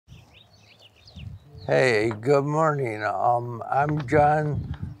Hey, good morning. I'm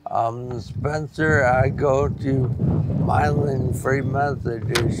Jon Spencer. I go to Milan Free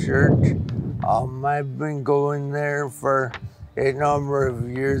Methodist Church. I've been going there for a number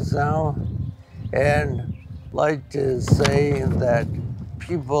of years now, and like to say that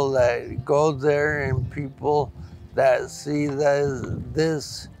people that go there and people that see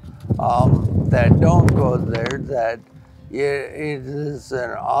this that don't go there, that it is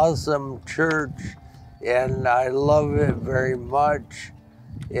an awesome church, and I love it very much.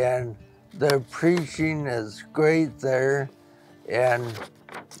 And the preaching is great there, and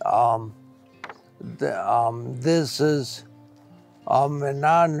um, this is an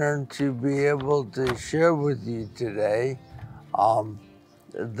honor to be able to share with you today. Um,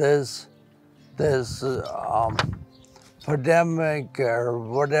 this pandemic, or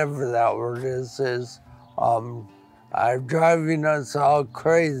whatever that word is driving us all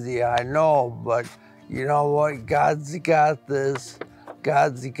crazy, I know, but you know what? God's got this.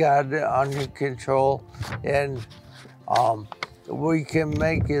 God's got it under control, and we can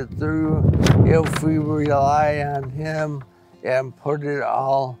make it through if we rely on Him and put it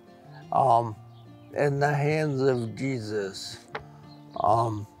all in the hands of Jesus.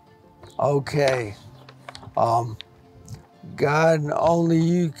 Okay. God, only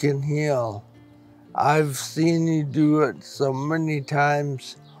you can heal. I've seen you do it so many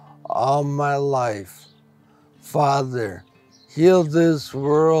times all my life. Father, heal this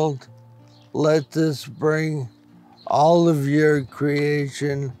world. Let this bring all of your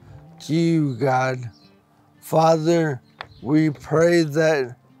creation to you, God. Father, we pray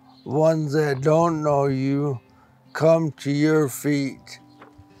that ones that don't know you come to your feet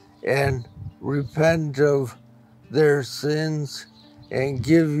and repent of their sins and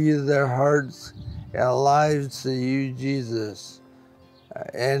give you their hearts and lives to you, Jesus.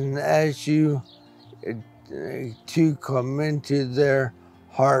 And ask you to come into their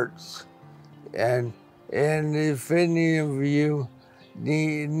hearts. And if any of you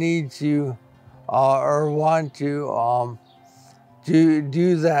need to or want to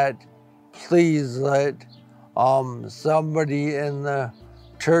do that, please let somebody in the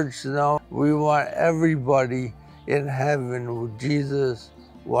church know. We want everybody in heaven with Jesus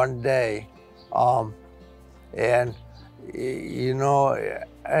one day. And you know,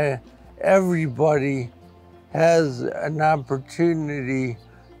 everybody has an opportunity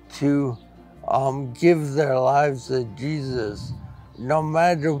to give their lives to Jesus, no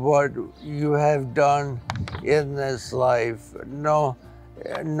matter what you have done in this life. No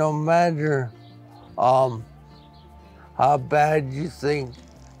matter how bad you think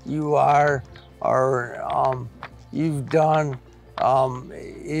you are, or you've done,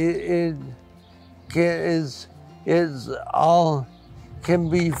 it is all can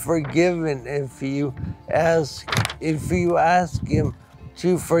be forgiven if you ask Him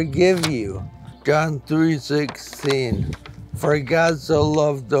to forgive you. John 3:16. For God so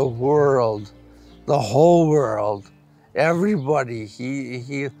loved the world, the whole world, everybody.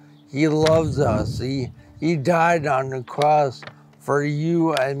 He loves us. He died on the cross for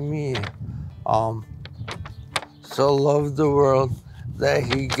you and me. So loved the world that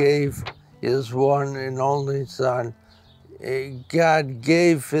He gave His one and only Son. God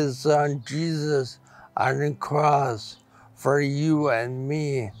gave His Son Jesus on the cross for you and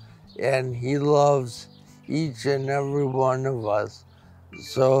me, and He loves each and every one of us,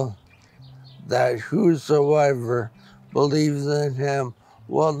 so that whosoever believes in Him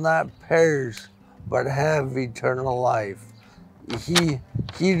will not perish but have eternal life. He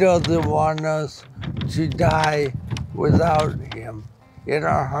doesn't want us to die without Him in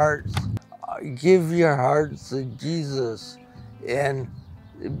our hearts. Give your hearts to Jesus and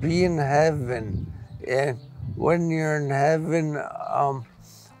be in heaven. And when you're in heaven,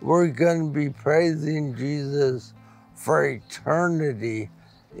 we're going to be praising Jesus for eternity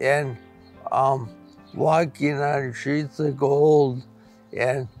and walking on streets of gold.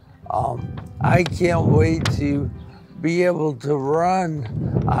 And I can't wait to be able to run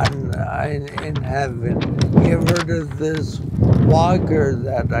in heaven. Get rid of this walker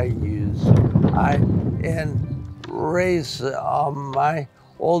that I use. And race my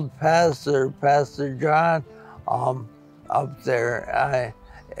old pastor, Pastor Jon, up there.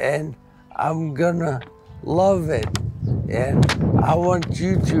 And I'm gonna love it. And I want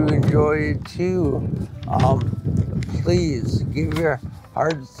you to enjoy it too. Please give your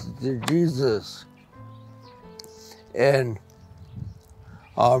hearts to Jesus. And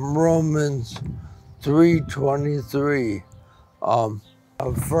Romans 3:23,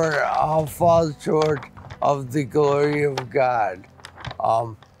 for all fall short of the glory of God.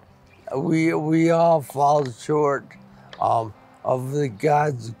 we all fall short of the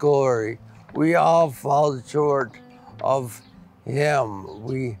God's glory. We all fall short of Him.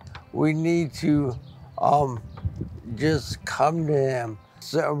 We need to just come to Him.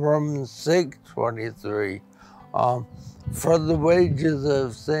 Romans 6:23. For the wages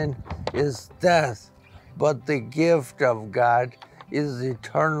of sin is death, but the gift of God is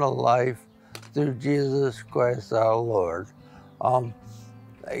eternal life through Jesus Christ our Lord.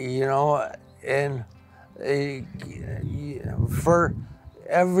 You know, and for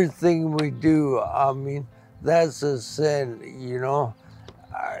everything we do, I mean, that's a sin, you know.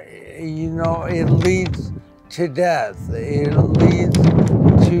 It leads to death. It leads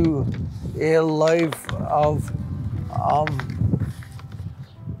to a life of, of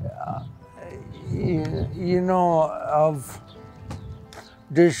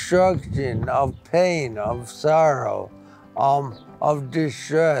destruction, of pain, of sorrow, of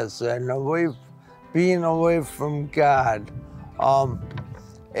distress, and being away from God,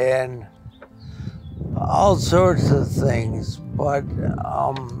 and all sorts of things. But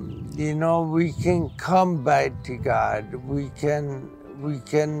we can come back to God. We can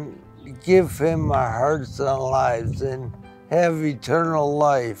give Him our hearts and lives and have eternal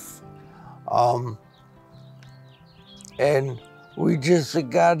life. And we just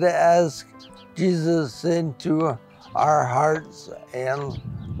got to ask Jesus into our hearts and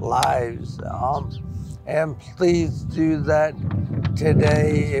lives. And please do that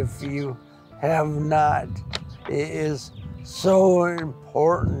today if you have not. It is so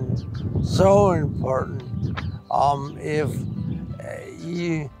important, so important. If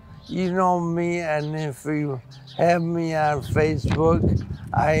you know me, and if you have me on Facebook,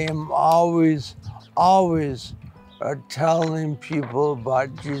 I am always telling people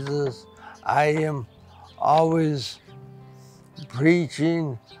about Jesus. I am always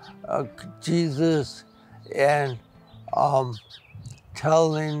preaching Jesus and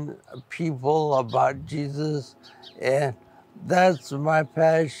telling people about Jesus, and that's my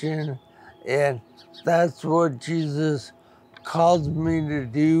passion, and that's what Jesus called me to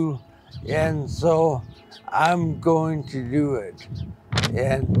do, and so I'm going to do it.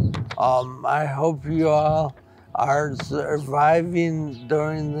 And I hope you all are surviving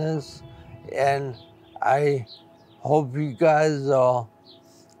during this, and I hope you guys all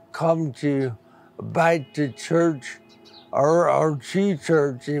come back to church or to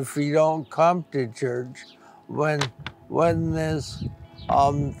church if you don't come to church when this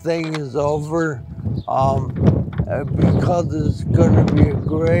thing is over, because it's going to be a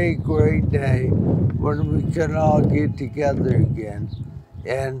great day when we can all get together again.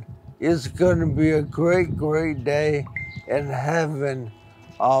 And it's going to be a great day in heaven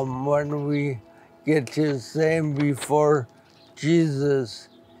when we get to stand before Jesus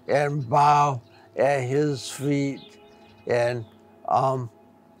and bow at His feet, and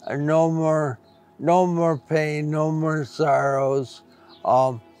no more pain, no more sorrows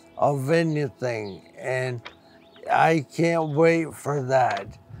of anything. And I can't wait for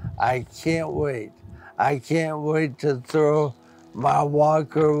that. I can't wait. I can't wait to throw my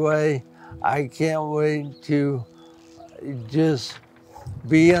walker away. I can't wait to just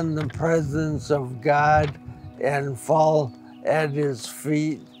be in the presence of God and fall at His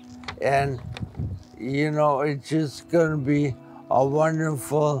feet. And, it's just going to be a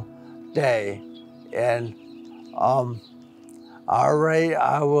wonderful day. And, all right,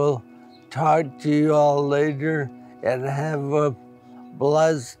 I will talk to you all later, and have a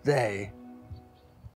blessed day.